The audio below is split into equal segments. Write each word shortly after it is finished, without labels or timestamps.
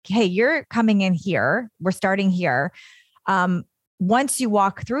hey, you're coming in here, we're starting here. Once you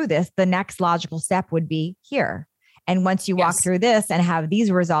walk through this, the next logical step would be here. And once you walk through this and have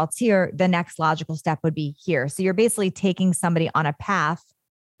these results here, the next logical step would be here. So you're basically taking somebody on a path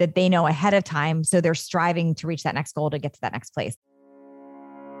that they know ahead of time. So they're striving to reach that next goal to get to that next place.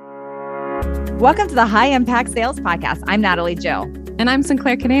 Welcome to the High Impact Sales Podcast. I'm Natalie Jill. And I'm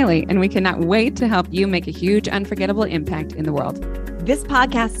Sinclair Canale, and we cannot wait to help you make a huge, unforgettable impact in the world. This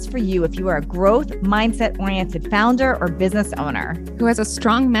podcast is for you if you are a growth mindset-oriented founder or business owner who has a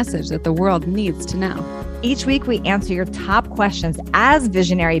strong message that the world needs to know. Each week, we answer your top questions as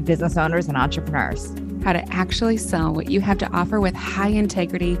visionary business owners and entrepreneurs. How to actually sell what you have to offer with high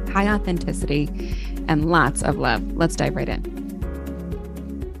integrity, high authenticity, and lots of love. Let's dive right in.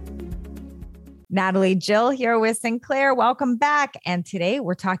 Natalie Jill here with Sinclair. Welcome back. And today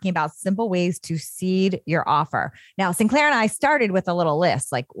we're talking about simple ways to seed your offer. Now, Sinclair and I started with a little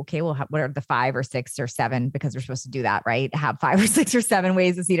list like, okay, well, what are the 5 or 6 or 7? Because we're supposed to do that, right? Have 5 or 6 or 7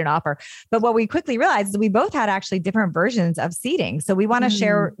 ways to seed an offer. But what we quickly realized is we both had actually different versions of seeding. So we want to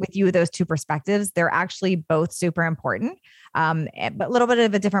share with you those two perspectives. They're actually both super important, but a little bit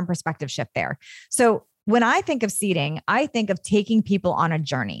of a different perspective shift there. So when I think of seeding, I think of taking people on a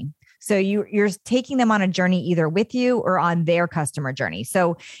journey. So you're taking them on a journey either with you or on their customer journey.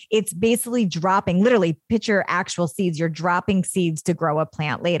 So it's basically dropping, literally picture actual seeds. You're dropping seeds to grow a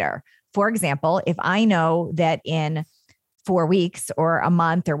plant later. For example, if I know that in 4 weeks or a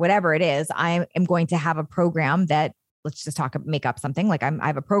month or whatever it is, I am going to have a program that, let's just make up something like I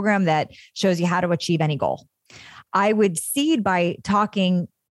have a program that shows you how to achieve any goal. I would seed by speaking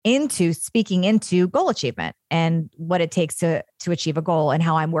into goal achievement and what it takes to achieve a goal and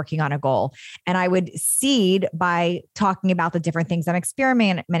how I'm working on a goal. And I would seed by talking about the different things I'm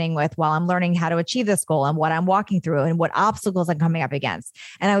experimenting with while I'm learning how to achieve this goal and what I'm walking through and what obstacles I'm coming up against.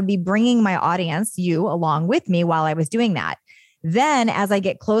 And I would be bringing my audience, you, along with me while I was doing that. Then as I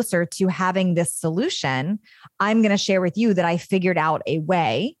get closer to having this solution, I'm going to share with you that I figured out a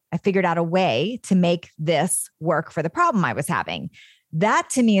way to make this work for the problem I was having. That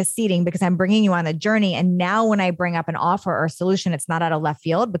to me is seeding because I'm bringing you on the journey. And now when I bring up an offer or a solution, it's not out of left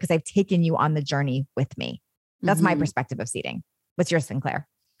field because I've taken you on the journey with me. That's my perspective of seeding. What's yours, Sinclair?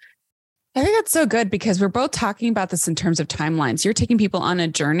 I think that's so good because we're both talking about this in terms of timelines. You're taking people on a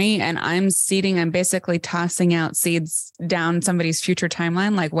journey and I'm seeding. I'm basically tossing out seeds down somebody's future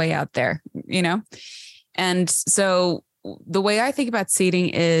timeline, like way out there, you know? And so the way I think about seeding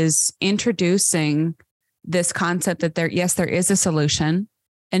is introducing this concept that there is a solution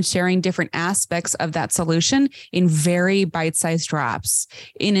and sharing different aspects of that solution in very bite-sized drops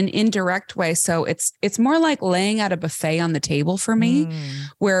in an indirect way. So it's more like laying out a buffet on the table for me,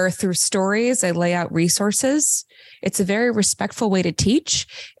 where through stories, I lay out resources. It's a very respectful way to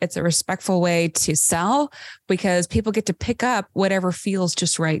teach. It's a respectful way to sell because people get to pick up whatever feels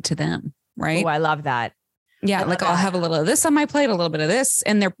just right to them. Right. Oh, I love that. Yeah. Like I'll have a little of this on my plate, a little bit of this,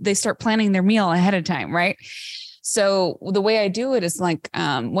 and they start planning their meal ahead of time. Right. So the way I do it is like,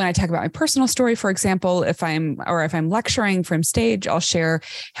 when I talk about my personal story, for example, if I'm lecturing from stage, I'll share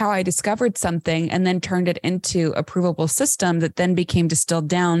how I discovered something and then turned it into a provable system that then became distilled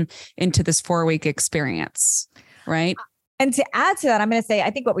down into this 4-week experience. Right. And to add to that, I'm going to say, I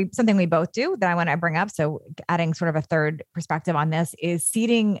think something we both do that I want to bring up. So adding sort of a third perspective on this is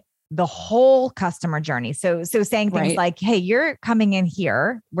seeding the whole customer journey. So saying things like, hey, you're coming in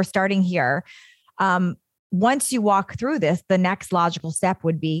here, we're starting here. Once you walk through this, the next logical step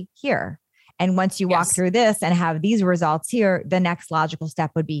would be here. And once you walk through this and have these results here, the next logical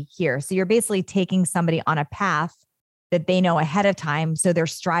step would be here. So you're basically taking somebody on a path that they know ahead of time. So they're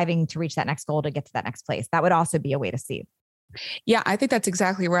striving to reach that next goal to get to that next place. That would also be a way to seed. Yeah, I think that's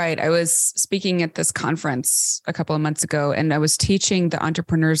exactly right. I was speaking at this conference a couple of months ago, and I was teaching the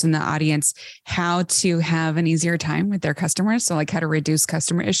entrepreneurs in the audience how to have an easier time with their customers. So like how to reduce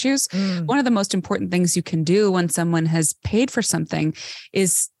customer issues. One of the most important things you can do when someone has paid for something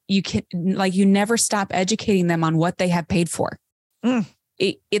is you never stop educating them on what they have paid for.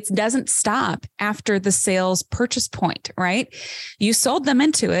 It doesn't stop after the sales purchase point, right? You sold them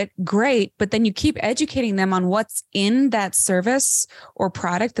into it, great, but then you keep educating them on what's in that service or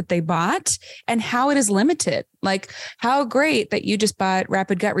product that they bought and how it is limited. Like how great that you just bought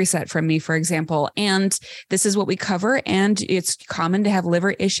Rapid Gut Reset from me, for example, and this is what we cover. And it's common to have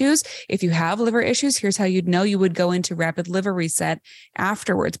liver issues. If you have liver issues, here's how you'd know. You would go into Rapid Liver Reset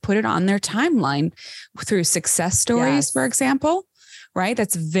afterwards, put it on their timeline through success stories, for example. Right?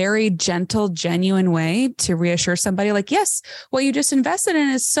 That's a very gentle, genuine way to reassure somebody like, yes, what you just invested in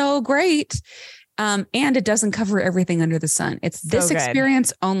is so great. And it doesn't cover everything under the sun. It's this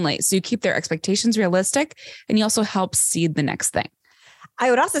experience only. So you keep their expectations realistic, and you also help seed the next thing. I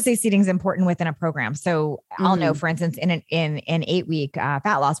would also say seeding is important within a program. So I'll know, for instance, in an 8-week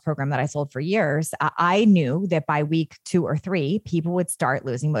fat loss program that I sold for years, I knew that by week 2 or 3, people would start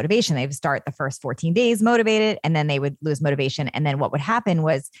losing motivation. They would start the first 14 days motivated, and then they would lose motivation. And then what would happen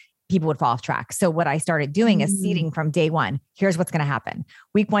was people would fall off track. So what I started doing is seeding from day 1. Here's what's going to happen.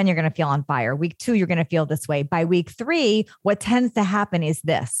 Week 1, you're going to feel on fire. Week 2, you're going to feel this way. By week 3, what tends to happen is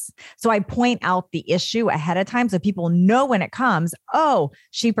this. So I point out the issue ahead of time so people know when it comes, oh,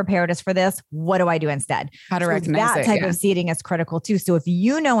 she prepared us for this. What do I do instead? How to recognize that type of seeding is critical too. So if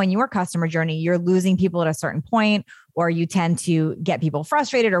you know in your customer journey, you're losing people at a certain point, or you tend to get people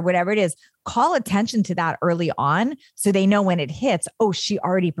frustrated or whatever it is, call attention to that early on so they know when it hits, oh, she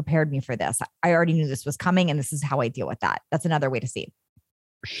already prepared me for this. I already knew this was coming, and this is how I deal with that. That's another way to see.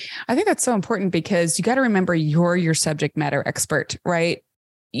 I think that's so important because you got to remember you're your subject matter expert, right?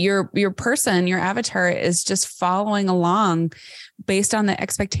 Your person, your avatar is just following along based on the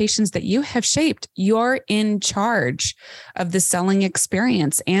expectations that you have shaped. You're in charge of the selling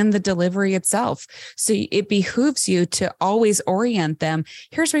experience and the delivery itself. So it behooves you to always orient them.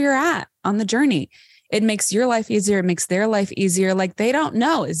 Here's where you're at on the journey. It makes your life easier. It makes their life easier. Like, they don't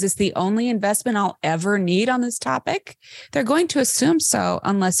know, is this the only investment I'll ever need on this topic? They're going to assume so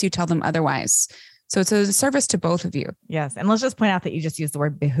unless you tell them otherwise. So it's a service to both of you. Yes. And let's just point out that you just used the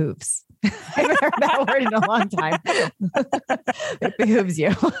word behooves. I haven't heard that word in a long time. It behooves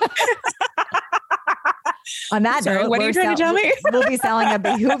you. On that note, what are you trying to tell me? We'll be selling a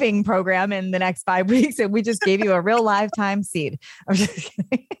behooving program in the next 5 weeks. And we just gave you a real lifetime seed. I'm just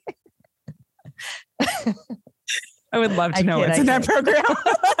kidding. I would love to know what's in that program.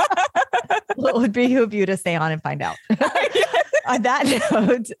 Well, it would behoove you to stay on and find out. On that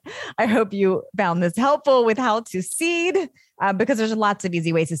note, I hope you found this helpful with how to seed, because there's lots of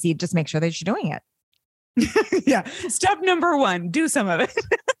easy ways to seed. Just make sure that you're doing it. Yeah. Step number 1, do some of it.